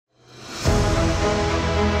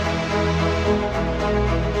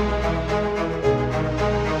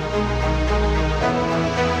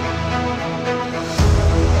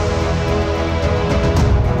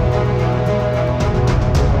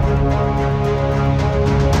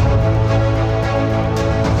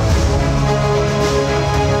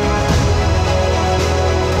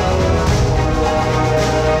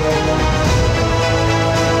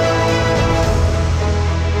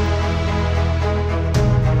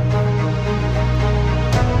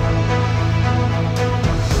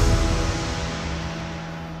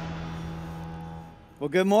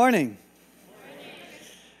Good morning.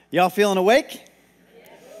 Y'all feeling awake?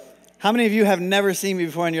 How many of you have never seen me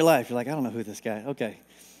before in your life? You're like, I don't know who this guy. Okay.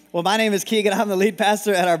 Well, my name is Keegan. I'm the lead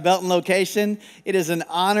pastor at our Belton location. It is an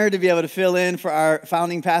honor to be able to fill in for our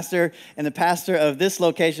founding pastor and the pastor of this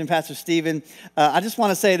location, Pastor Stephen. I just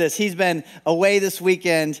want to say this. He's been away this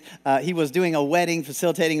weekend. He was doing a wedding,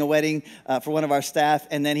 facilitating a wedding for one of our staff.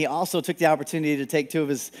 And then he also took the opportunity to take two of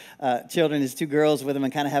his children, his two girls, with him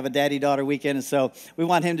and kind of have a daddy-daughter weekend. And so we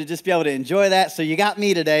want him to just be able to enjoy that. So you got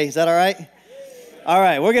me today. Is that all right? All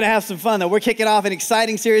right, we're going to have some fun, though. We're kicking off an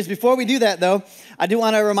exciting series. Before we do that, though, I do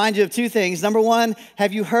want to remind you of two things. Number one,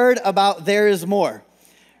 have you heard about There Is More?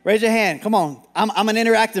 Raise your hand. Come on. I'm an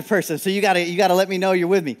interactive person, so you got to let me know you're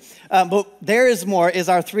with me. But There Is More is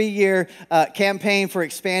our 3-year campaign for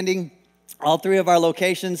expanding all three of our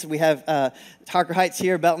locations. We have Harker Heights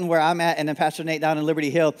here, Belton, where I'm at, and then Pastor Nate down in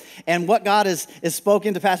Liberty Hill. And what God has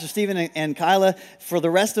spoken to Pastor Stephen and Kyla for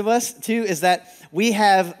the rest of us, too, is that we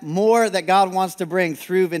have more that God wants to bring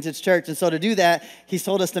through Vintage Church. And so to do that, He's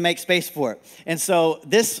told us to make space for it. And so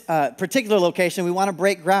this particular location, we want to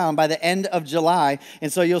break ground by the end of July.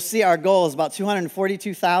 And so you'll see our goal is about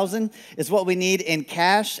 $242,000 is what we need in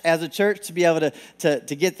cash as a church to be able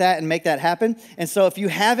to get that and make that happen. And so if you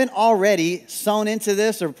haven't already sown into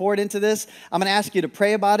this or poured into this, I'm going to ask you to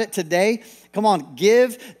pray about it today. Come on,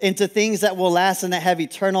 give into things that will last and that have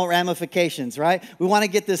eternal ramifications, right? We want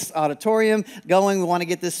to get this auditorium going. We want to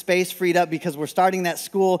get this space freed up because we're starting that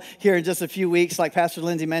school here in just a few weeks, like Pastor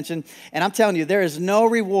Lindsay mentioned. And I'm telling you, there is no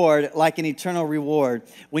reward like an eternal reward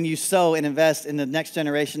when you sow and invest in the next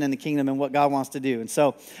generation in the kingdom and what God wants to do. And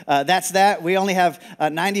so that's that. We only have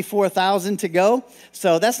 94,000 to go.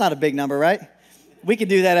 So that's not a big number, right? We can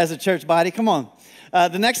do that as a church body. Come on.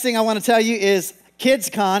 The next thing I want to tell you is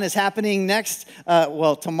KidsCon is happening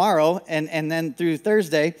tomorrow and then through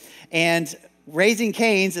Thursday. And Raising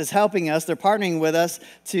Cane's is helping us. They're partnering with us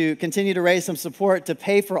to continue to raise some support to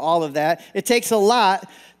pay for all of that. It takes a lot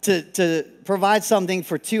to provide something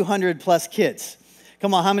for 200 plus kids.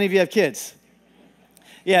 Come on, how many of you have kids?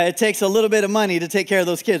 Yeah, it takes a little bit of money to take care of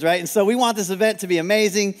those kids, right? And so we want this event to be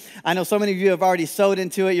amazing. I know so many of you have already sowed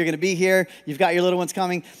into it. You're going to be here. You've got your little ones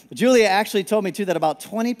coming. Julia actually told me, too, that about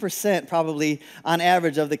 20% probably on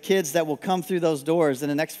average of the kids that will come through those doors in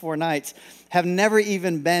the next 4 nights have never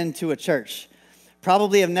even been to a church.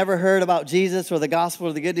 Probably have never heard about Jesus or the gospel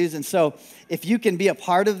or the good news. And so if you can be a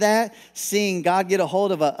part of that, seeing God get a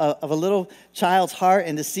hold of a little child's heart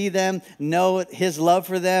and to see them know His love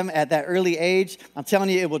for them at that early age, I'm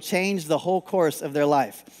telling you, it will change the whole course of their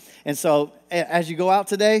life. And so as you go out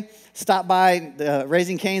today, stop by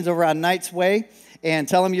Raising Cane's over on Knight's Way and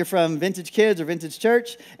tell them you're from Vintage Kids or Vintage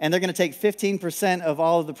Church, and they're going to take 15% of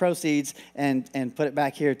all of the proceeds and put it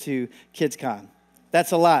back here to KidsCon.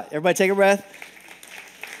 That's a lot. Everybody take a breath.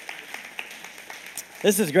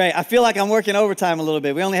 This is great. I feel like I'm working overtime a little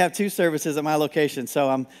bit. We only have 2 services at my location, so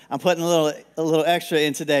I'm putting a little extra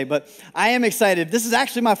in today. But I am excited. This is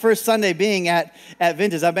actually my first Sunday being at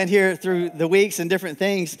Vintage. I've been here through the weeks and different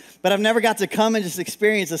things, but I've never got to come and just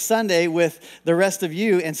experience a Sunday with the rest of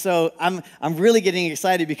you. And so I'm really getting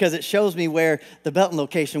excited because it shows me where the Belton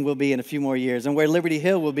location will be in a few more years and where Liberty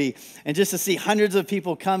Hill will be. And just to see hundreds of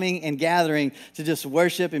people coming and gathering to just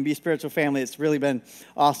worship and be spiritual family, it's really been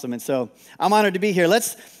awesome. And so I'm honored to be here.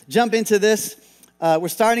 Let's jump into this. We're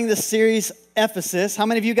starting this series, Ephesus. How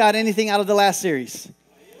many of you got anything out of the last series?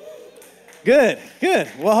 Good.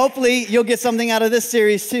 Well, hopefully you'll get something out of this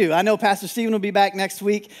series too. I know Pastor Stephen will be back next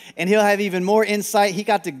week, and he'll have even more insight. He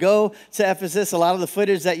got to go to Ephesus. A lot of the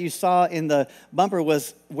footage that you saw in the bumper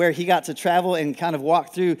was where he got to travel and kind of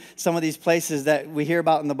walk through some of these places that we hear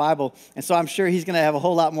about in the Bible. And so I'm sure he's going to have a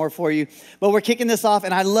whole lot more for you. But we're kicking this off,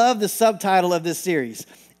 and I love the subtitle of this series,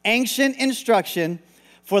 Ancient Instruction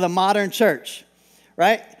for the Modern Church,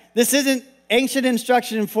 right? This isn't ancient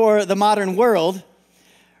instruction for the modern world,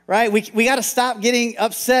 right? We got to stop getting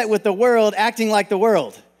upset with the world acting like the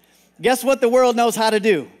world. Guess what the world knows how to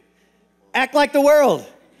do? Act like the world.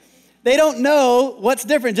 They don't know what's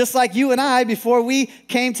different. Just like you and I, before we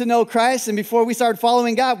came to know Christ and before we started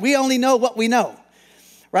following God, we only know what we know,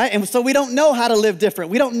 right? And so we don't know how to live different.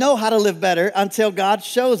 We don't know how to live better until God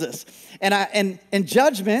shows us. And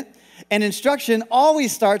judgment and instruction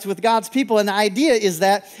always starts with God's people. And the idea is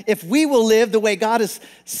that if we will live the way God has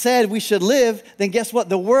said we should live, then guess what?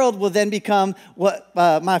 The world will then become what one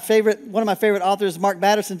of my favorite authors, Mark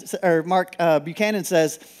Buchanan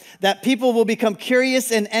says, that people will become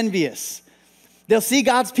curious and envious. They'll see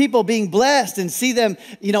God's people being blessed and see them,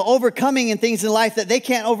 overcoming in things in life that they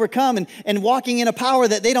can't overcome and walking in a power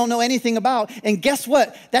that they don't know anything about. And guess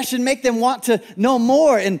what? That should make them want to know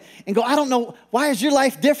more and go, I don't know, why is your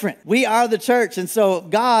life different? We are the church. And so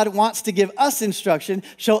God wants to give us instruction,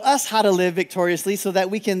 show us how to live victoriously so that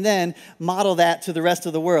we can then model that to the rest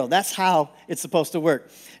of the world. That's how it's supposed to work.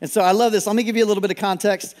 And so I love this. Let me give you a little bit of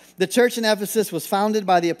context. The church in Ephesus was founded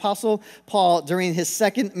by the Apostle Paul during his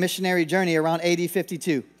second missionary journey around AD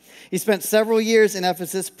 52. He spent several years in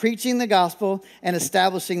Ephesus preaching the gospel and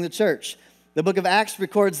establishing the church. The book of Acts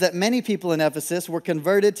records that many people in Ephesus were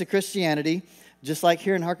converted to Christianity, just like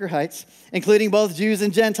here in Harker Heights, including both Jews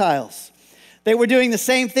and Gentiles. They were doing the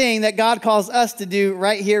same thing that God calls us to do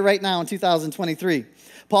right here, right now in 2023.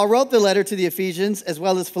 Paul wrote the letter to the Ephesians, as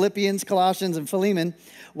well as Philippians, Colossians, and Philemon,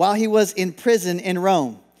 while he was in prison in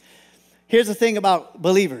Rome. Here's the thing about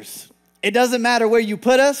believers. It doesn't matter where you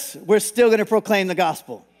put us, we're still going to proclaim the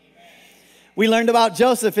gospel. We learned about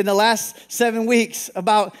Joseph in the last 7 weeks,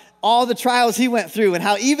 about all the trials he went through and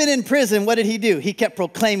how even in prison, what did he do? He kept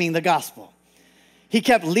proclaiming the gospel. He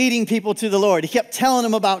kept leading people to the Lord. He kept telling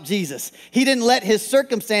them about Jesus. He didn't let his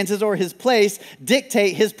circumstances or his place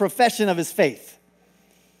dictate his profession of his faith.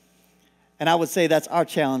 And I would say that's our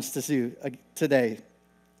challenge to do today.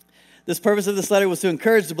 This purpose of this letter was to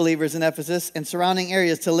encourage the believers in Ephesus and surrounding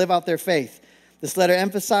areas to live out their faith. This letter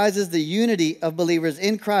emphasizes the unity of believers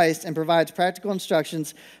in Christ and provides practical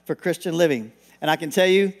instructions for Christian living. And I can tell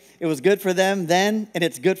you, it was good for them then, and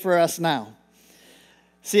it's good for us now.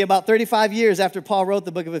 See, about 35 years after Paul wrote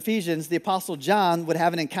the book of Ephesians, the Apostle John would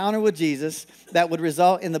have an encounter with Jesus that would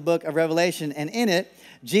result in the book of Revelation. And in it,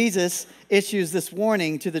 Jesus issues this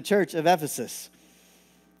warning to the church of Ephesus.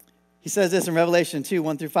 He says this in Revelation 2,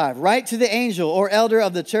 1-5. Write to the angel or elder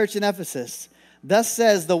of the church in Ephesus. Thus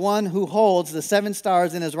says the one who holds the 7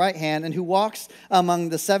 stars in his right hand and who walks among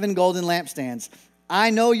the 7 golden lampstands. I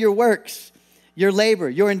know your works, your labor,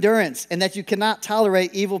 your endurance, and that you cannot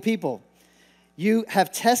tolerate evil people. You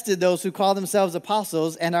have tested those who call themselves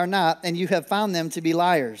apostles and are not, and you have found them to be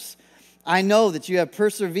liars. I know that you have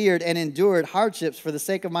persevered and endured hardships for the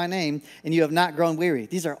sake of my name, and you have not grown weary.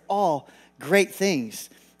 These are all great things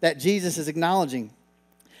that Jesus is acknowledging.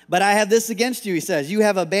 But I have this against you, he says. You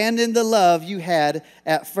have abandoned the love you had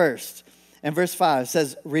at first. And verse 5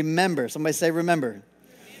 says, remember. Somebody say, remember.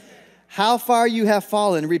 How far you have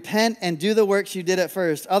fallen. Repent and do the works you did at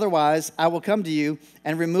first. Otherwise, I will come to you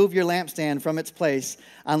and remove your lampstand from its place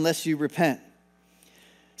unless you repent.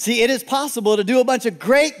 See, it is possible to do a bunch of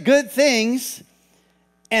great, good things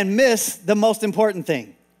and miss the most important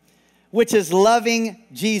thing, which is loving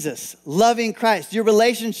Jesus, loving Christ, your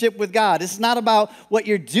relationship with God. It's not about what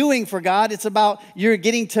you're doing for God. It's about you're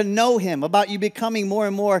getting to know him, about you becoming more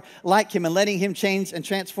and more like him and letting him change and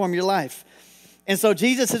transform your life. And so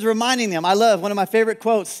Jesus is reminding them. I love one of my favorite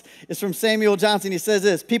quotes is from Samuel Johnson. He says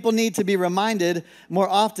this, people need to be reminded more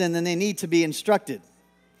often than they need to be instructed.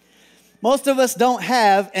 Most of us don't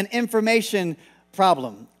have an information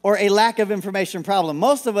problem or a lack of information problem.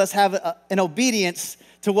 Most of us have an obedience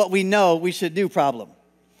to what we know we should do problem.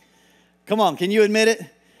 Come on, can you admit it?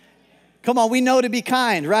 Come on, we know to be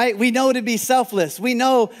kind, right? We know to be selfless. We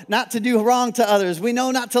know not to do wrong to others. We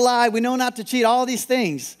know not to lie. We know not to cheat, all these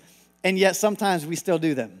things. And yet sometimes we still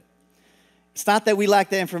do them. It's not that we lack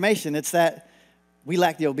the information. It's that we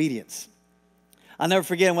lack the obedience. I'll never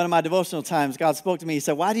forget in one of my devotional times, God spoke to me. He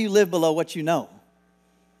said, why do you live below what you know?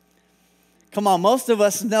 Come on, most of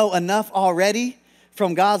us know enough already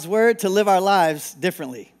from God's word to live our lives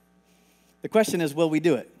differently. The question is, will we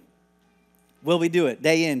do it? Will we do it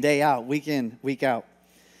day in, day out, week in, week out?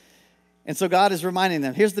 And so God is reminding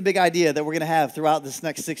them, here's the big idea that we're going to have throughout this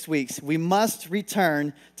next 6 weeks. We must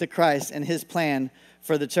return to Christ and his plan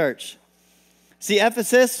for the church. See,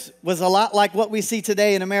 Ephesus was a lot like what we see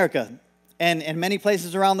today in America and in many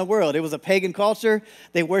places around the world. It was a pagan culture.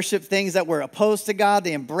 They worshiped things that were opposed to God.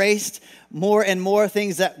 They embraced more and more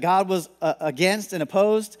things that God was against and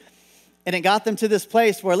opposed. And it got them to this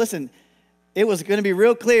place where, listen, it was going to be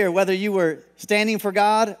real clear whether you were standing for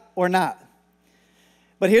God or not.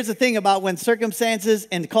 But here's the thing about when circumstances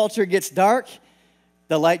and culture gets dark,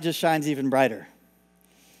 the light just shines even brighter.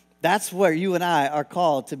 That's where you and I are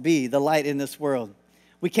called to be the light in this world.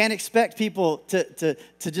 We can't expect people to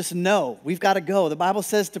just know. We've got to go. The Bible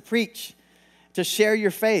says to preach, to share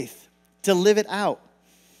your faith, to live it out.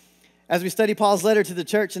 As we study Paul's letter to the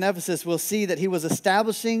church in Ephesus, we'll see that he was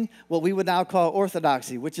establishing what we would now call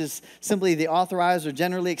orthodoxy, which is simply the authorized or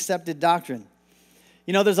generally accepted doctrine.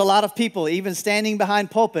 You know, there's a lot of people, even standing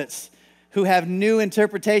behind pulpits, who have new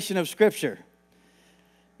interpretation of Scripture.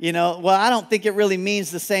 Well, I don't think it really means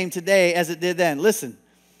the same today as it did then. Listen,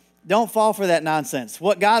 don't fall for that nonsense.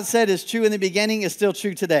 What God said is true in the beginning is still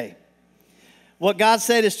true today. What God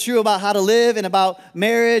said is true about how to live and about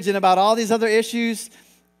marriage and about all these other issues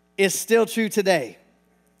is still true today.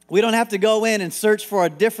 We don't have to go in and search for a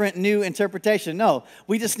different new interpretation. No,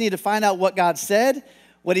 we just need to find out what God said,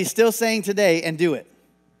 what he's still saying today, and do it.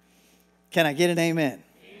 Can I get an amen?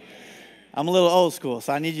 Amen. I'm a little old school,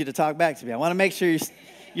 so I need you to talk back to me. I want to make sure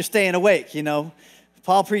you're staying awake,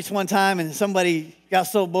 Paul preached one time, and somebody got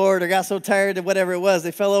so bored or got so tired of whatever it was,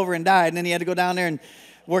 they fell over and died, and then he had to go down there and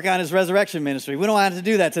work on his resurrection ministry. We don't have to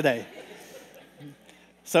do that today.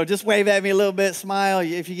 So just wave at me a little bit, smile.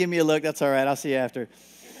 If you give me a look, that's all right. I'll see you after.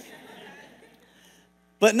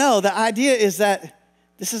 But no, the idea is that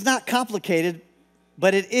this is not complicated,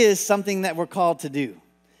 but it is something that we're called to do.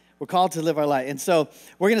 We're called to live our life. And so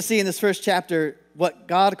we're going to see in this first chapter what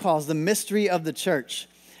God calls the mystery of the church.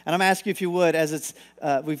 And I'm going to ask you if you would, as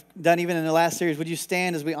we've done even in the last series, would you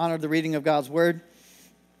stand as we honor the reading of God's word?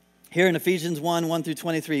 Here in Ephesians 1 through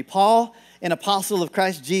 23. Paul, an apostle of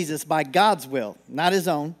Christ Jesus by God's will, not his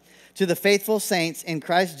own, to the faithful saints in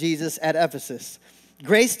Christ Jesus at Ephesus.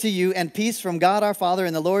 Grace to you and peace from God our Father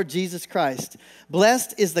and the Lord Jesus Christ.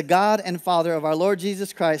 Blessed is the God and Father of our Lord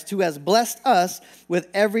Jesus Christ, who has blessed us with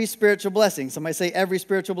every spiritual blessing. Somebody say every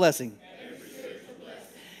spiritual blessing. Every spiritual blessing.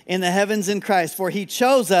 In the heavens in Christ. For he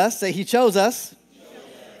chose us, say he chose us,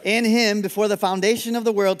 in him before the foundation of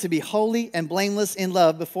the world to be holy and blameless in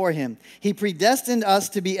love before him. He predestined us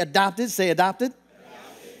to be adopted, say adopted,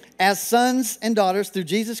 as sons and daughters through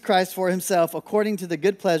Jesus Christ for himself, according to the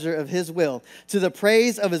good pleasure of his will, to the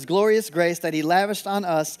praise of his glorious grace that he lavished on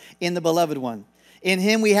us in the beloved one. In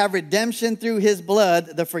him we have redemption through his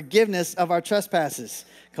blood, the forgiveness of our trespasses.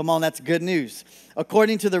 Come on, that's good news.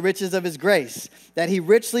 According to the riches of his grace, that he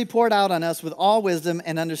richly poured out on us with all wisdom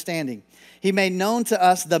and understanding. He made known to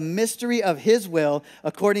us the mystery of his will,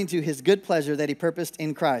 according to his good pleasure that he purposed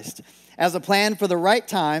in Christ, as a plan for the right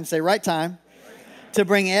time, say right time, to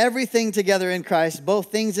bring everything together in Christ,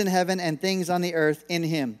 both things in heaven and things on the earth in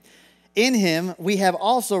him. In him we have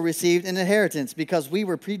also received an inheritance, because we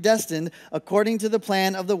were predestined according to the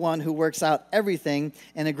plan of the one who works out everything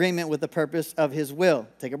in agreement with the purpose of his will.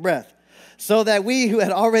 Take a breath. So that we who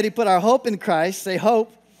had already put our hope in Christ, say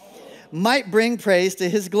hope, might bring praise to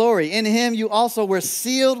his glory. In him you also were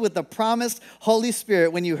sealed with the promised Holy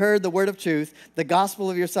Spirit when you heard the word of truth, the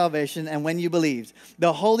gospel of your salvation, and when you believed.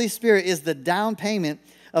 The Holy Spirit is the down payment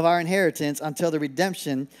of our inheritance until the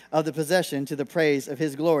redemption of the possession to the praise of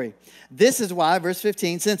his glory. This is why, verse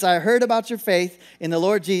 15, since I heard about your faith in the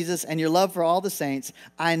Lord Jesus and your love for all the saints,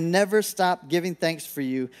 I never stop giving thanks for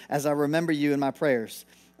you as I remember you in my prayers.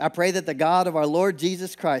 I pray that the God of our Lord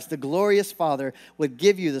Jesus Christ, the glorious Father, would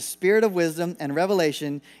give you the spirit of wisdom and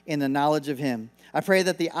revelation in the knowledge of him. I pray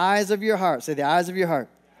that the eyes of your heart, say the eyes of your heart,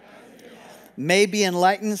 may be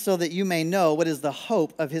enlightened so that you may know what is the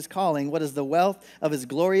hope of his calling, what is the wealth of his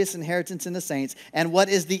glorious inheritance in the saints, and what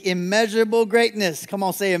is the immeasurable greatness. Come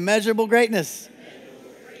on, say immeasurable greatness.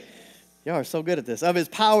 Y'all are so good at this. Of his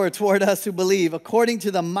power toward us who believe, according to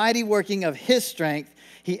the mighty working of his strength,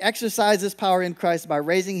 he exercised his power in Christ by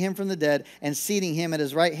raising him from the dead and seating him at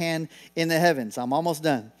his right hand in the heavens. I'm almost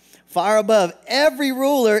done. Far above every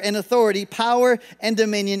ruler and authority, power and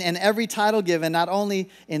dominion, and every title given, not only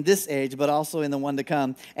in this age, but also in the one to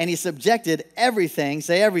come. And he subjected everything,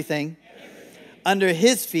 say everything, under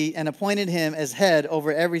his feet, and appointed him as head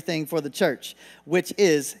over everything for the church, which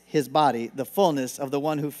is his body, the fullness of the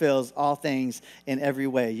one who fills all things in every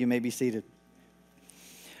way. You may be seated.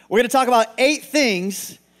 We're going to talk about 8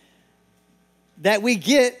 things that we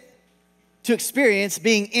get to experience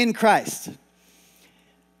being in Christ.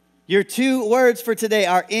 Your 2 words for today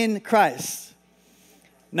are in Christ.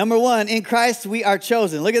 Number 1, in Christ we are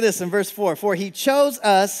chosen. Look at this in verse 4. For he chose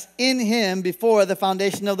us in him before the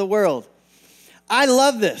foundation of the world. I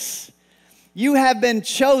love this. You have been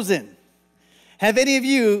chosen. Have any of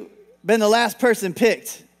you been the last person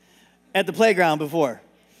picked at the playground before?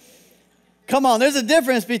 Come on, there's a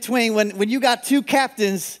difference between when you got 2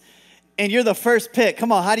 captains and you're the first pick.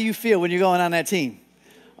 Come on, how do you feel when you're going on that team?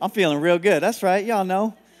 I'm feeling real good. That's right, y'all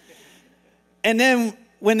know. And then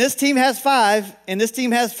when this team has 5 and this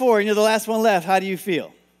team has 4 and you're the last one left, how do you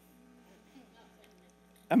feel?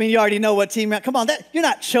 I mean, you already know what team. Come on, you're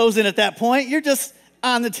not chosen at that point. You're just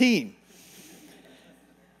on the team.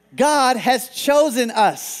 God has chosen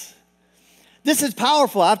us. This is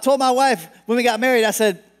powerful. I've told my wife when we got married, I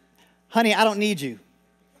said, honey, I don't need you.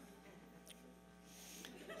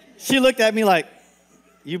 She looked at me like,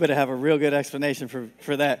 you better have a real good explanation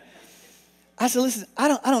for that. I said, listen, I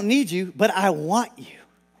don't need you, but I want you.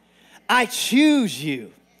 I choose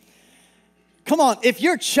you. Come on, if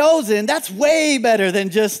you're chosen, that's way better than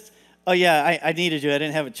just, oh yeah, I needed you. I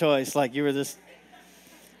didn't have a choice. Like you were this.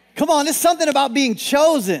 Come on, there's something about being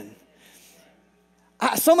chosen.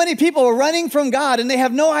 So many people are running from God and they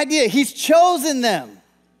have no idea. He's chosen them.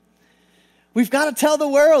 We've got to tell the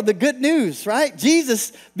world the good news, right?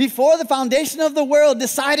 Jesus, before the foundation of the world,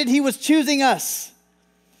 decided he was choosing us.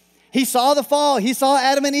 He saw the fall. He saw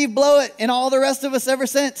Adam and Eve blow it and all the rest of us ever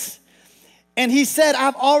since. And he said,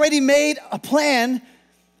 I've already made a plan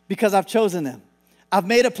because I've chosen them. I've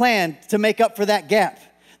made a plan to make up for that gap,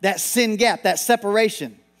 that sin gap, that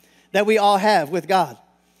separation that we all have with God.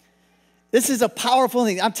 This is a powerful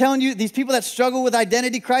thing. I'm telling you, these people that struggle with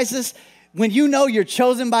identity crisis, when you know you're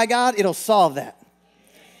chosen by God, it'll solve that.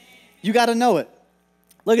 You got to know it.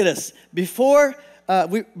 Look at this. Before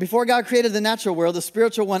God created the natural world, the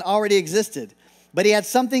spiritual one already existed. But he had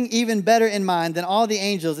something even better in mind than all the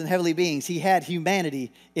angels and heavenly beings. He had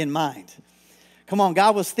humanity in mind. Come on,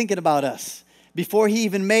 God was thinking about us before he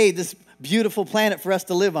even made this beautiful planet for us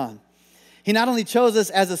to live on. He not only chose us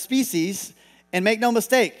as a species, and make no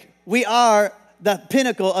mistake, we are the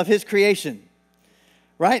pinnacle of his creation.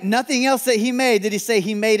 Right? Nothing else that he made did he say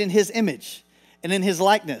he made in his image and in his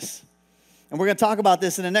likeness. And we're going to talk about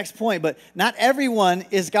this in the next point, but not everyone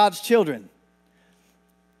is God's children.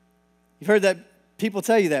 You've heard that people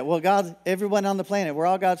tell you that. Well, God, everyone on the planet, we're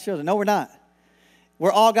all God's children. No, we're not.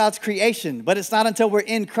 We're all God's creation, but it's not until we're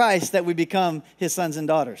in Christ that we become his sons and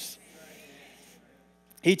daughters.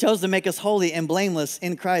 He chose to make us holy and blameless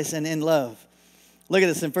in Christ and in love. Look at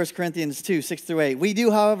this in 1 Corinthians 2, 6-8. We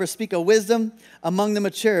do, however, speak a wisdom among the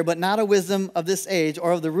mature, but not a wisdom of this age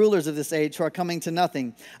or of the rulers of this age who are coming to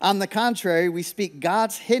nothing. On the contrary, we speak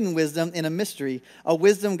God's hidden wisdom in a mystery, a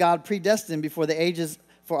wisdom God predestined before the ages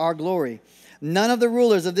for our glory. None of the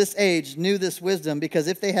rulers of this age knew this wisdom, because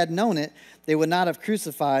if they had known it, they would not have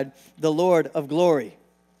crucified the Lord of glory.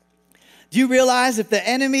 Do you realize if the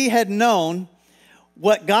enemy had known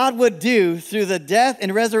what God would do through the death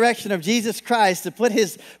and resurrection of Jesus Christ to put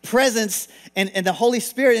his presence and the Holy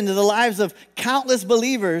Spirit into the lives of countless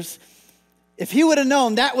believers, if he would have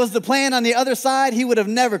known that was the plan on the other side, he would have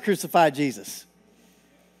never crucified Jesus.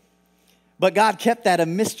 But God kept that a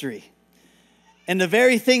mystery. And the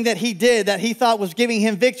very thing that he did that he thought was giving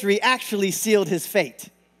him victory actually sealed his fate.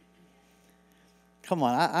 Come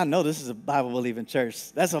on, I know this is a Bible-believing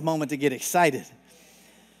church. That's a moment to get excited.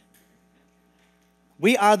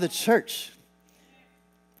 We are the church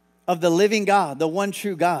of the living God, the one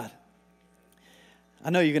true God. I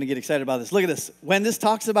know you're going to get excited about this. Look at this. When this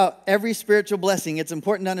talks about every spiritual blessing, it's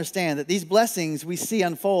important to understand that these blessings we see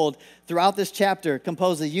unfold throughout this chapter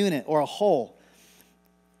compose a unit or a whole.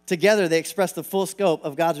 Together, they express the full scope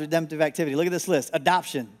of God's redemptive activity. Look at this list.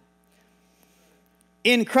 Adoption.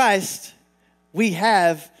 In Christ, we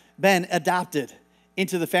have been adopted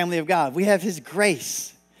into the family of God. We have his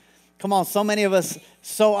grace. Come on, so many of us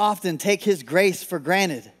so often take his grace for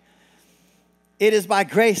granted. It is by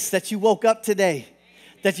grace that you woke up today,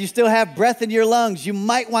 that you still have breath in your lungs. You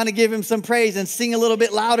might want to give him some praise and sing a little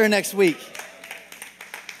bit louder next week.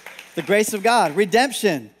 The grace of God.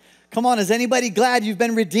 Redemption. Come on, is anybody glad you've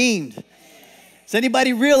been redeemed? Does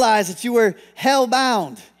anybody realize that you were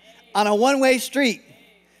hell-bound on a one-way street?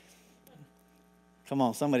 Come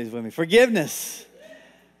on, somebody's with me. Forgiveness.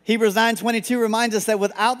 Hebrews 9:22 reminds us that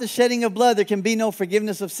without the shedding of blood, there can be no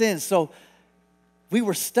forgiveness of sins. So we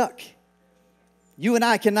were stuck. You and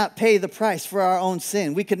I cannot pay the price for our own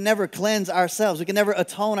sin. We could never cleanse ourselves. We could never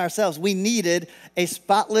atone ourselves. We needed a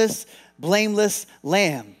spotless, blameless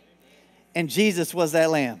lamb. And Jesus was that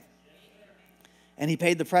lamb. And he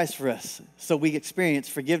paid the price for us. So we experience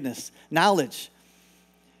forgiveness. Knowledge.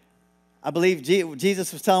 I believe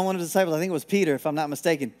Jesus was telling one of his disciples, I think it was Peter, if I'm not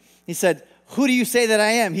mistaken. He said, who do you say that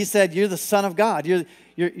I am? He said, you're the Son of God.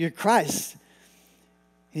 You're Christ.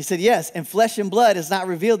 He said, yes, and flesh and blood has not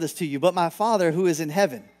revealed this to you, but my Father who is in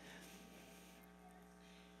heaven.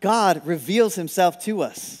 God reveals himself to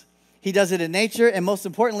us. He does it in nature, and most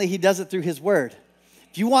importantly, he does it through his word.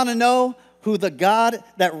 If you want to know who the God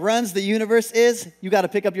that runs the universe is, you got to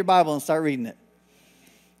pick up your Bible and start reading it.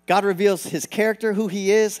 God reveals his character, who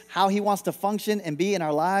he is, how he wants to function and be in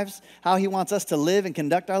our lives, how he wants us to live and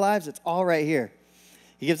conduct our lives. It's all right here.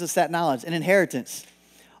 He gives us that knowledge. An inheritance.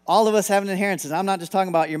 All of us have an inheritance. I'm not just talking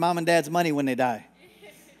about your mom and dad's money when they die.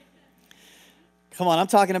 Come on, I'm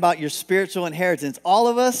talking about your spiritual inheritance. All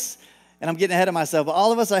of us, and I'm getting ahead of myself, but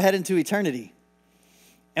all of us are heading to eternity.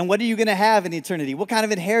 And what are you going to have in eternity? What kind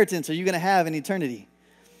of inheritance are you going to have in eternity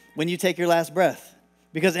when you take your last breath?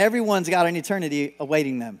 Because everyone's got an eternity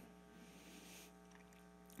awaiting them.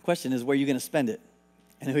 The question is, where are you going to spend it?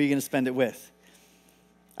 and who you're going to spend it with.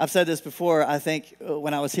 I've said this before, I think,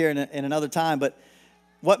 when I was here in another time, but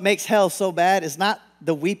what makes hell so bad is not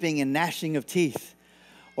the weeping and gnashing of teeth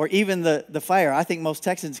or even the fire. I think most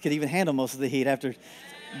Texans could even handle most of the heat after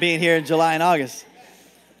being here in July and August.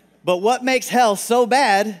 But what makes hell so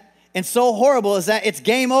bad and so horrible is that it's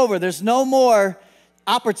game over. There's no more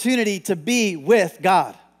opportunity to be with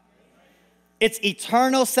God. It's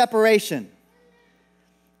eternal separation.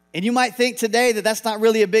 And you might think today that that's not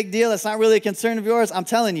really a big deal. That's not really a concern of yours. I'm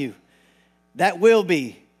telling you, that will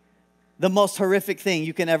be the most horrific thing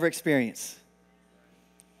you can ever experience.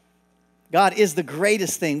 God is the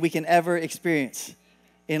greatest thing we can ever experience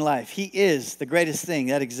in life. He is the greatest thing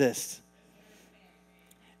that exists.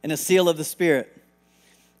 And a seal of the Spirit.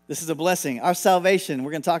 This is a blessing. Our salvation,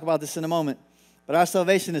 we're going to talk about this in a moment, but our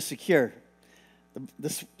salvation is secure. The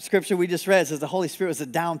scripture we just read says the Holy Spirit was a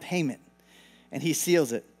down payment, and He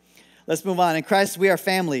seals it. Let's move on. In Christ, we are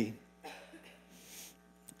family.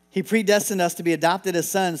 He predestined us to be adopted as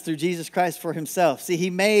sons through Jesus Christ for Himself. See, He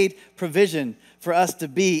made provision for us to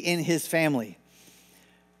be in His family.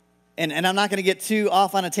 And I'm not going to get too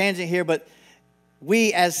off on a tangent here, but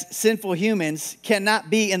we as sinful humans cannot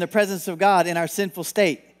be in the presence of God in our sinful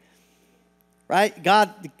state. Right?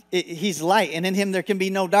 God, He's light, and in Him there can be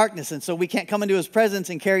no darkness. And so we can't come into His presence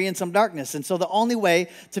and carry in some darkness. And so the only way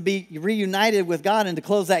to be reunited with God and to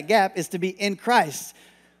close that gap is to be in Christ,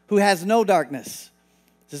 who has no darkness.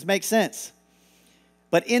 Does this make sense?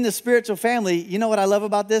 But in the spiritual family, you know what I love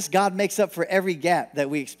about this? God makes up for every gap that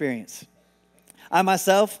we experience. I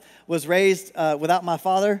myself was raised without my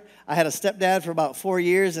father. I had a stepdad for about 4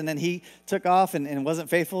 years, and then he took off and wasn't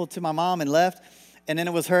faithful to my mom and left. And then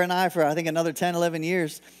it was her and I for, I think, another 10, 11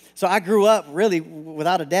 years. So I grew up really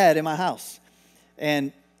without a dad in my house.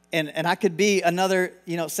 And I could be another,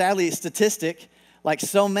 sadly, statistic, like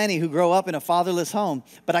so many who grow up in a fatherless home.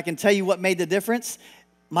 But I can tell you what made the difference.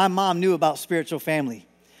 My mom knew about spiritual family,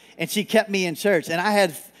 and she kept me in church. And I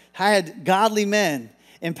had godly men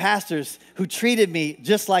and pastors who treated me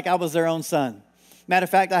just like I was their own son. Matter of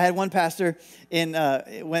fact, I had one pastor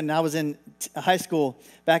when I was in high school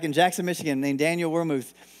back in Jackson, Michigan, named Daniel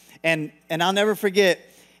Wormuth. And I'll never forget,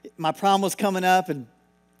 my prom was coming up, and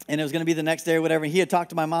it was going to be the next day or whatever. And he had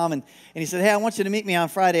talked to my mom, and he said, hey, I want you to meet me on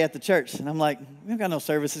Friday at the church. And I'm like, we've got no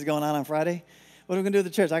services going on Friday. What are we going to do at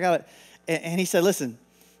the church? I got it. And he said, listen,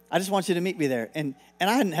 I just want you to meet me there. And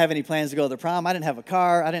I didn't have any plans to go to the prom. I didn't have a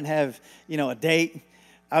car. I didn't have, a date.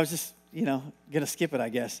 I was just, going to skip it, I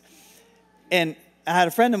guess. And I had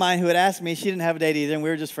a friend of mine who had asked me. She didn't have a date either, and we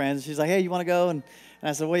were just friends. She's like, hey, you want to go? And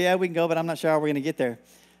I said, well, yeah, we can go, but I'm not sure how we're going to get there.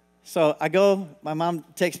 So I go. My mom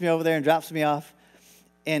takes me over there and drops me off.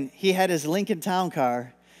 And he had his Lincoln Town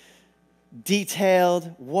car,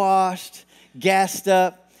 detailed, washed, gassed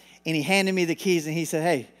up, and he handed me the keys, and he said,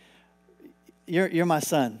 hey, you're my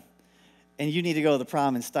son, and you need to go to the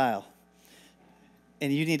prom in style.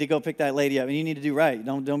 And you need to go pick that lady up, and you need to do right.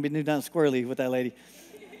 Don't be done squirrely with that lady.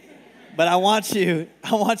 But I want you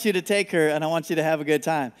to take her, and I want you to have a good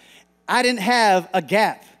time. I didn't have a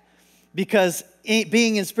gap because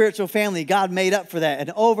being in spiritual family, God made up for that.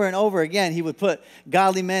 And over again, He would put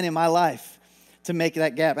godly men in my life to make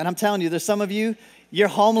that gap. And I'm telling you, there's some of you, your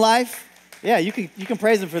home life, yeah, you can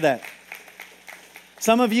praise Him for that.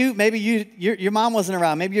 Some of you, maybe your mom wasn't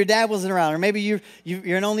around. Maybe your dad wasn't around. Or maybe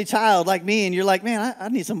you're an only child like me, and you're like, man, I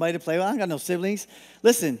need somebody to play with. I ain't got no siblings.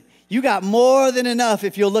 Listen, you got more than enough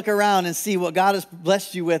if you'll look around and see what God has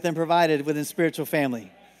blessed you with and provided within spiritual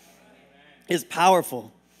family. It's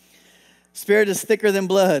powerful. Spirit is thicker than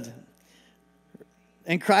blood.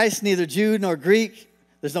 In Christ, neither Jew nor Greek.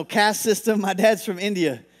 There's no caste system. My dad's from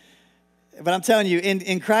India. But I'm telling you,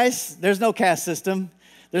 in Christ, there's no caste system.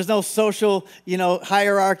 There's no social,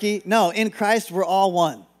 hierarchy. No, in Christ, we're all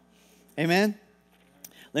one. Amen?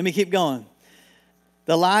 Let me keep going.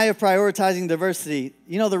 The lie of prioritizing diversity.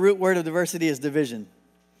 The root word of diversity is division.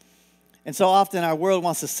 And so often our world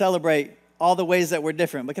wants to celebrate all the ways that we're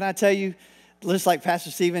different. But can I tell you, just like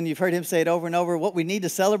Pastor Stephen, you've heard him say it over and over, what we need to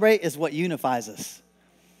celebrate is what unifies us.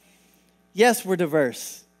 Yes, we're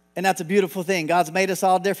diverse, and that's a beautiful thing. God's made us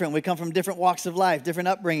all different. We come from different walks of life, different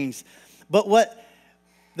upbringings. But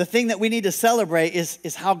the thing that we need to celebrate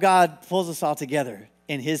is how God pulls us all together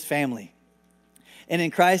in His family. And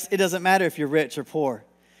in Christ, it doesn't matter if you're rich or poor.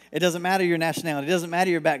 It doesn't matter your nationality. It doesn't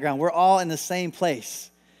matter your background. We're all in the same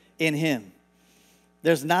place in Him.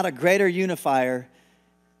 There's not a greater unifier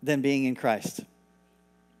than being in Christ.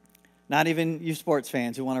 Not even you sports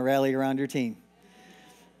fans who want to rally around your team.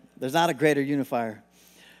 There's not a greater unifier.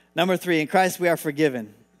 Number 3, in Christ we are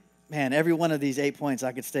forgiven. Man, every one of these 8 points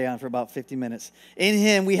I could stay on for about 50 minutes. In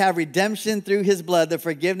him we have redemption through his blood, the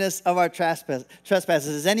forgiveness of our trespasses.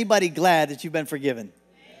 Is anybody glad that you've been forgiven?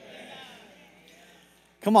 Amen.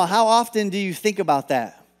 Come on, how often do you think about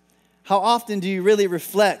that? How often do you really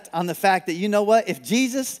reflect on the fact that, you know what, if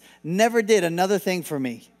Jesus never did another thing for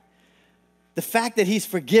me, the fact that he's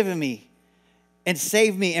forgiven me and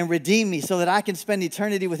saved me and redeemed me so that I can spend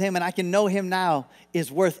eternity with him and I can know him now is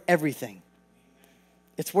worth everything.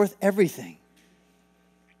 It's worth everything.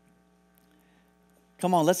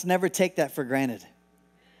 Come on, let's never take that for granted.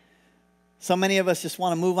 So many of us just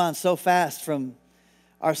want to move on so fast from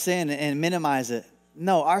our sin and minimize it.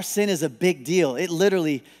 No, our sin is a big deal. It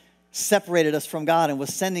literally separated us from God and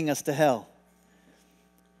was sending us to hell.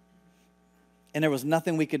 And there was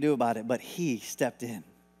nothing we could do about it, but he stepped in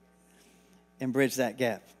and bridged that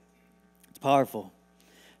gap. It's powerful.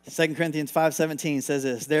 2 Corinthians 5:17 says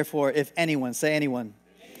this, therefore, if anyone, say anyone,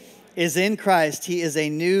 is in Christ, he is a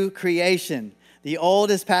new creation. The old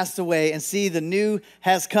has passed away, and see, the new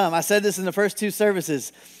has come. I said this in the first two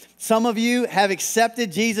services. Some of you have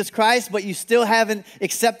accepted Jesus Christ, but you still haven't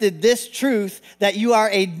accepted this truth that you are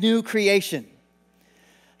a new creation.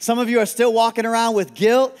 Some of you are still walking around with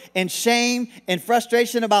guilt and shame and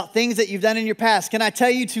frustration about things that you've done in your past. Can I tell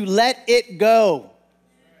you to let it go?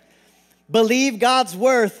 Believe God's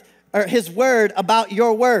worth, or his word about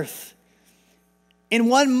your worth. In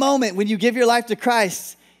one moment, when you give your life to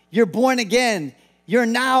Christ, you're born again. You're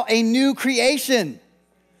now a new creation.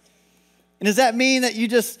 And does that mean that you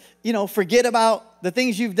just, forget about the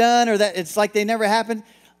things you've done or that it's like they never happened?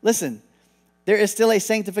 Listen, there is still a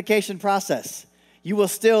sanctification process. You will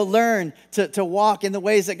still learn to walk in the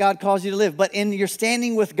ways that God calls you to live. But in your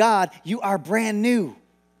standing with God, you are brand new.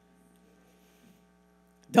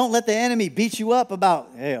 Don't let the enemy beat you up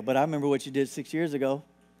about, hey, but I remember what you did 6 years ago.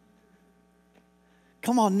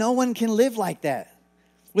 Come on, no one can live like that.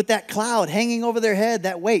 With that cloud hanging over their head,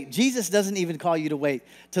 that weight. Jesus doesn't even call you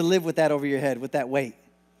to live with that over your head, with that weight.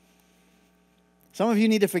 Some of you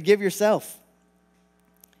need to forgive yourself.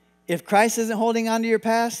 If Christ isn't holding on to your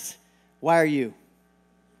past, why are you?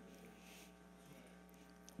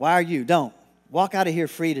 Why are you? Don't. Walk out of here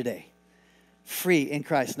free today. Free in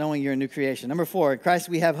Christ, knowing you're a new creation. Number 4, in Christ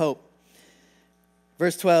we have hope.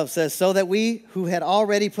 Verse 12 says, so that we who had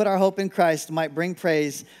already put our hope in Christ might bring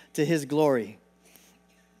praise to his glory.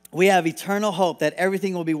 We have eternal hope that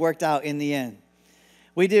everything will be worked out in the end.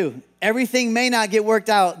 We do. Everything may not get worked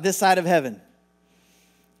out this side of heaven.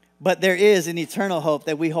 But there is an eternal hope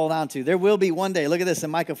that we hold on to. There will be one day, look at this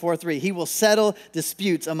in Micah 4:3. He will settle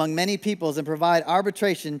disputes among many peoples and provide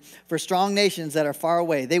arbitration for strong nations that are far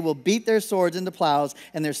away. They will beat their swords into plows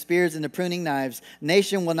and their spears into pruning knives.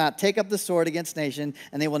 Nation will not take up the sword against nation,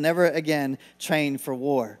 and they will never again train for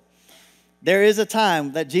war. There is a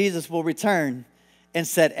time that Jesus will return and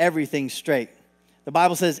set everything straight. The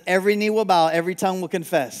Bible says every knee will bow, every tongue will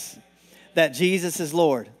confess that Jesus is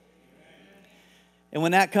Lord. And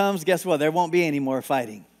when that comes, guess what? There won't be any more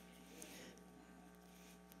fighting.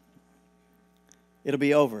 It'll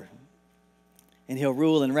be over. And he'll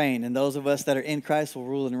rule and reign. And those of us that are in Christ will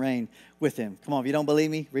rule and reign with him. Come on, if you don't believe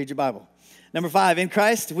me, read your Bible. Number 5, in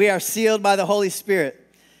Christ, we are sealed by the Holy Spirit.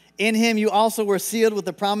 In him, you also were sealed with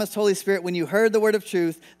the promised Holy Spirit when you heard the word of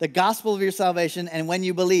truth, the gospel of your salvation, and when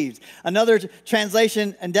you believed. Another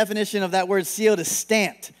translation and definition of that word sealed is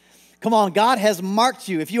stamped. Come on, God has marked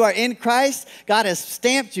you. If you are in Christ, God has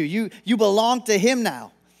stamped you. You belong to him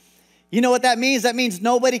now. You know what that means? That means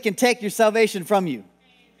nobody can take your salvation from you.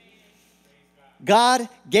 God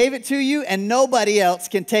gave it to you, and nobody else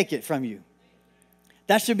can take it from you.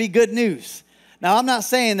 That should be good news. Now, I'm not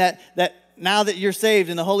saying that now that you're saved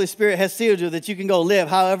and the Holy Spirit has sealed you, that you can go live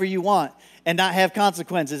however you want and not have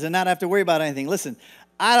consequences and not have to worry about anything. Listen,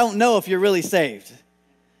 I don't know if you're really saved.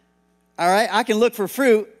 All right? I can look for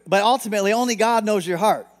fruit, but ultimately only God knows your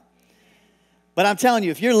heart. But I'm telling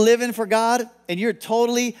you, if you're living for God and you're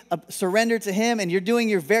totally surrendered to him and you're doing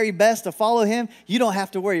your very best to follow him, you don't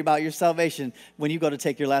have to worry about your salvation when you go to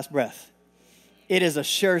take your last breath. It is a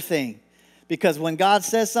sure thing. Because when God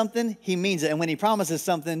says something, he means it. And when he promises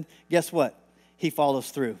something, guess what? He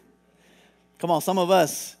follows through. Come on, some of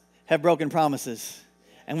us have broken promises.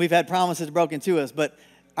 And we've had promises broken to us. But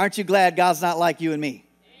aren't you glad God's not like you and me?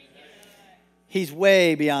 He's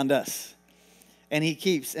way beyond us. And he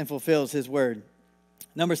keeps and fulfills his word.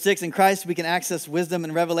 Number 6, in Christ, we can access wisdom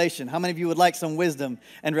and revelation. How many of you would like some wisdom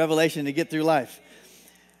and revelation to get through life?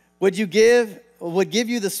 Would give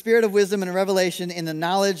you the spirit of wisdom and revelation in the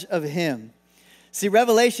knowledge of him. See,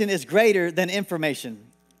 revelation is greater than information.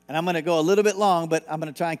 And I'm going to go a little bit long, but I'm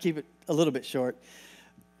going to try and keep it a little bit short.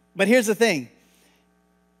 But here's the thing.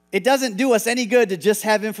 It doesn't do us any good to just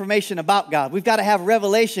have information about God. We've got to have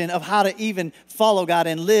revelation of how to even follow God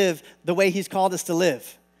and live the way he's called us to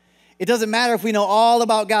live. It doesn't matter if we know all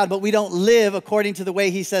about God, but we don't live according to the way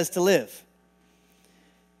he says to live.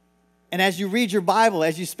 And as you read your Bible,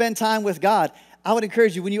 as you spend time with God, I would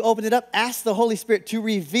encourage you, when you open it up, ask the Holy Spirit to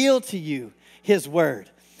reveal to you his word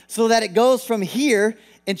so that it goes from here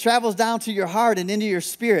and travels down to your heart and into your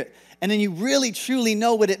spirit. And then you really, truly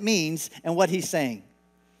know what it means and what he's saying.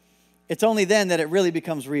 It's only then that it really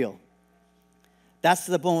becomes real. That's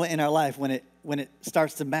the moment in our life when it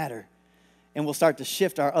starts to matter. And we'll start to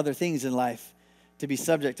shift our other things in life to be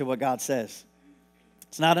subject to what God says.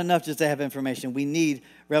 It's not enough just to have information. We need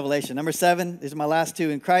revelation. Number 7, these are my last 2.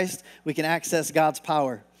 In Christ, we can access God's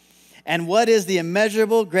power. And what is the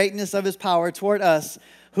immeasurable greatness of his power toward us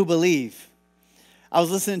who believe? I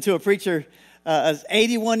was listening to a preacher, an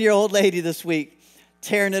 81-year-old lady this week,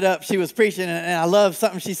 tearing it up. She was preaching, and I love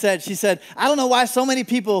something she said. She said, I don't know why so many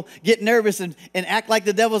people get nervous and act like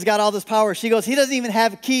the devil's got all this power. She goes, he doesn't even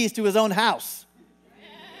have keys to his own house.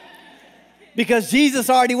 Because Jesus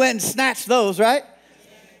already went and snatched those, right?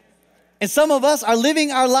 And some of us are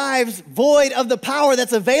living our lives void of the power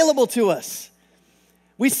that's available to us.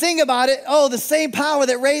 We sing about it. Oh, the same power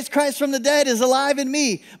that raised Christ from the dead is alive in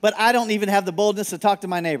me. But I don't even have the boldness to talk to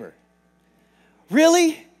my neighbor.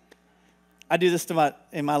 Really? I do this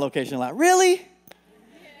in my location a lot. Really?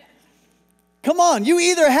 Come on. You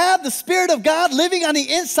either have the Spirit of God living on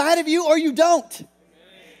the inside of you or you don't.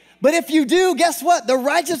 But if you do, guess what? The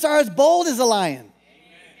righteous are as bold as a lion.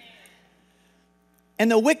 And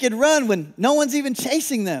the wicked run when no one's even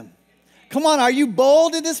chasing them. Come on, are you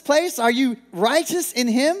bold in this place? Are you righteous in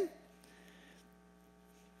him?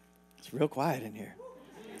 It's real quiet in here.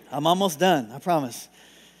 I'm almost done, I promise.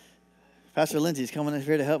 Pastor Lindsay's coming in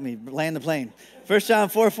here to help me land the plane. 1 John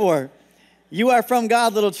 4:4. You are from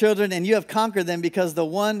God, little children, and you have conquered them because the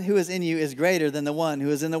one who is in you is greater than the one who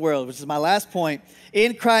is in the world, which is my last point.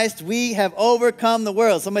 In Christ, we have overcome the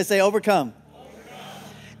world. Somebody say overcome.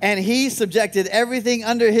 And he subjected everything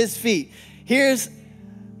under his feet. Here's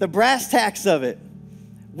the brass tacks of it.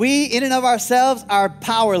 We, in and of ourselves, are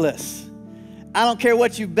powerless. I don't care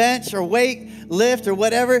what you bench or weight, lift or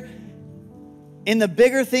whatever. In the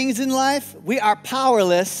bigger things in life, we are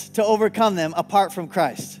powerless to overcome them apart from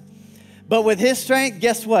Christ. But with his strength,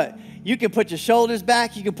 guess what? You can put your shoulders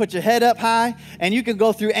back, you can put your head up high, and you can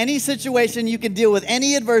go through any situation, you can deal with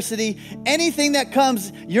any adversity, anything that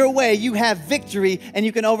comes your way, you have victory and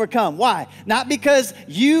you can overcome. Why? Not because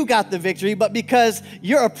you got the victory, but because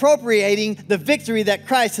you're appropriating the victory that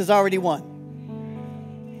Christ has already won.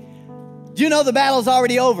 Do you know the battle's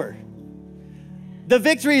already over? The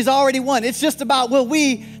victory is already won. It's just about will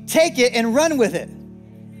we take it and run with it.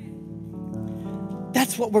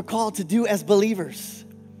 That's what we're called to do as believers.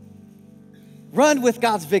 Run with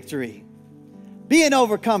God's victory. Be an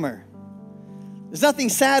overcomer. There's nothing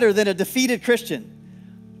sadder than a defeated Christian.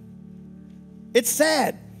 It's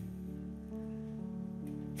sad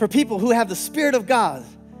for people who have the Spirit of God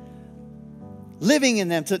living in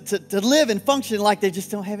them to live and function like they just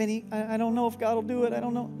don't have any, I don't know if God will do it, I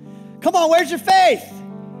don't know. Come on, where's your faith?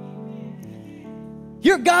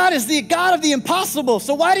 Your God is the God of the impossible.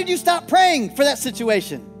 So why did you stop praying for that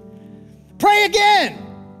situation? Pray again.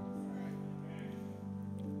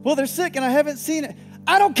 Well, they're sick and I haven't seen it.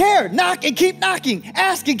 I don't care. Knock and keep knocking.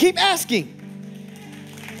 Ask and keep asking.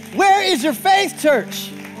 Where is your faith, church?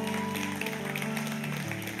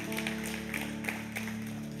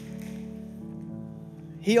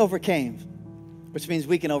 He overcame, which means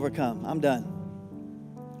we can overcome. I'm done.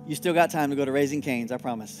 You still got time to go to Raising Cane's, I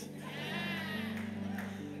promise.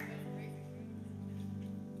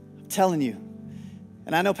 I'm telling you.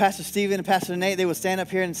 And I know Pastor Stephen and Pastor Nate, they would stand up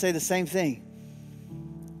here and say the same thing.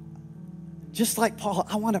 Just like Paul,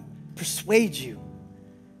 I want to persuade you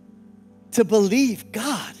to believe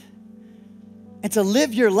God and to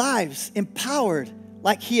live your lives empowered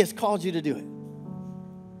like he has called you to do it.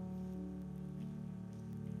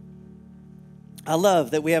 I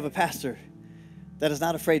love that we have a pastor that is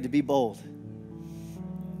not afraid to be bold.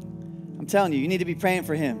 I'm telling you, you need to be praying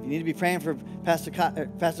for him. You need to be praying for Pastor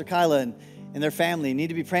Kyla and their family. You need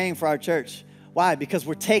to be praying for our church. Why? Because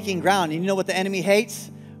we're taking ground. And you know what the enemy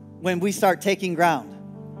hates? When we start taking ground.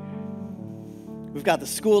 We've got the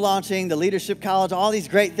school launching, the leadership college, all these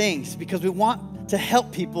great things because we want to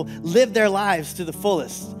help people live their lives to the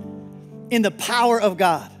fullest in the power of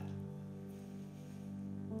God.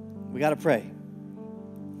 We got to pray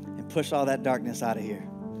and push all that darkness out of here.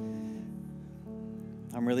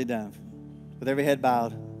 I'm really done. With every head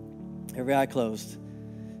bowed, every eye closed,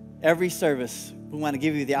 every service, we want to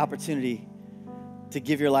give you the opportunity to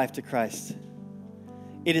give your life to Christ.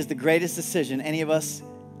 It is the greatest decision any of us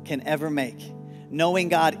can ever make. Knowing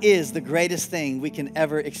God is the greatest thing we can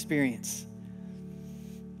ever experience.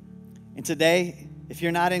 And today, if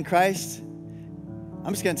you're not in Christ,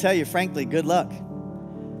 I'm just going to tell you, frankly, good luck.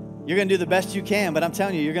 You're going to do the best you can, but I'm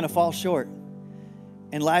telling you, you're going to fall short.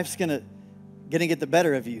 And life's going to get the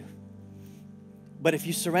better of you. But if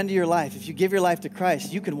you surrender your life, if you give your life to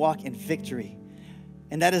Christ, you can walk in victory.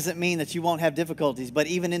 And that doesn't mean that you won't have difficulties, but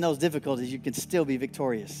even in those difficulties, you can still be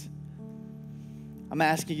victorious. I'm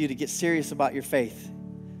asking you to get serious about your faith.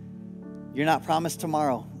 You're not promised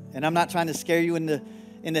tomorrow. And I'm not trying to scare you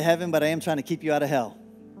into heaven, but I am trying to keep you out of hell.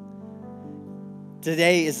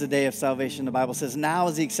 Today is the day of salvation. The Bible says now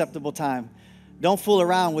is the acceptable time. Don't fool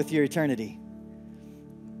around with your eternity.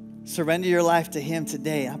 Surrender your life to Him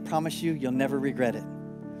today. I promise you, you'll never regret it.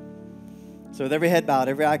 So with every head bowed,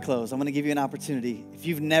 every eye closed, I'm going to give you an opportunity. If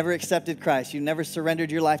you've never accepted Christ, you've never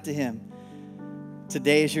surrendered your life to Him,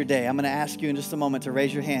 today is your day. I'm going to ask you in just a moment to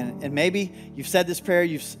raise your hand. And maybe you've said this prayer,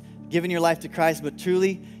 you've given your life to Christ, but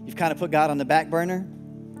truly you've kind of put God on the back burner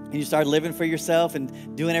and you started living for yourself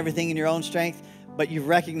and doing everything in your own strength. But you've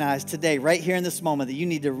recognized today, right here in this moment, that you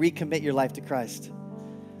need to recommit your life to Christ.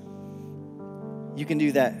 You can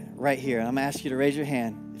do that right here. And I'm going to ask you to raise your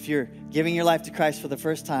hand. If you're giving your life to Christ for the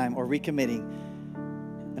first time or recommitting,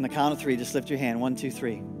 in the count of 3, just lift your hand. 1, 2,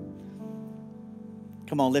 3.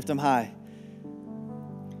 Come on, lift them high.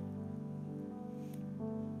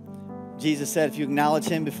 Jesus said, if you acknowledge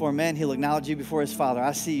Him before men, He'll acknowledge you before His Father.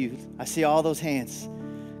 I see you. I see all those hands.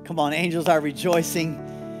 Come on, angels are rejoicing.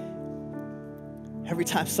 Every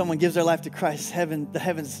time someone gives their life to Christ, the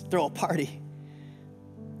heavens throw a party.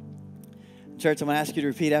 Church, I'm going to ask you to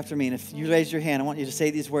repeat after me. And if you raise your hand, I want you to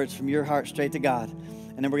say these words from your heart straight to God.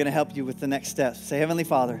 And then we're going to help you with the next steps. Say, Heavenly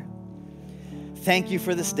Father, thank you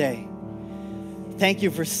for this day. Thank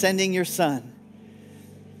you for sending your Son,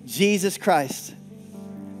 Jesus Christ,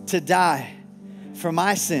 to die for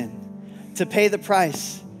my sin, to pay the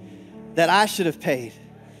price that I should have paid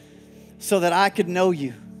so that I could know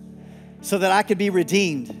you, so that I could be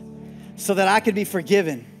redeemed, so that I could be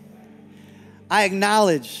forgiven. I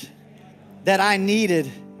acknowledge that I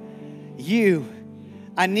needed you.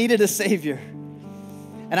 I needed a Savior.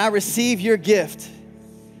 And I receive your gift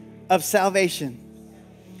of salvation.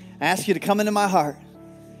 I ask you to come into my heart,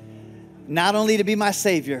 not only to be my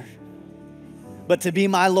Savior, but to be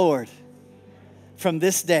my Lord from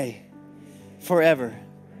this day forever.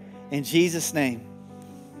 In Jesus' name,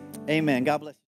 amen. God bless you.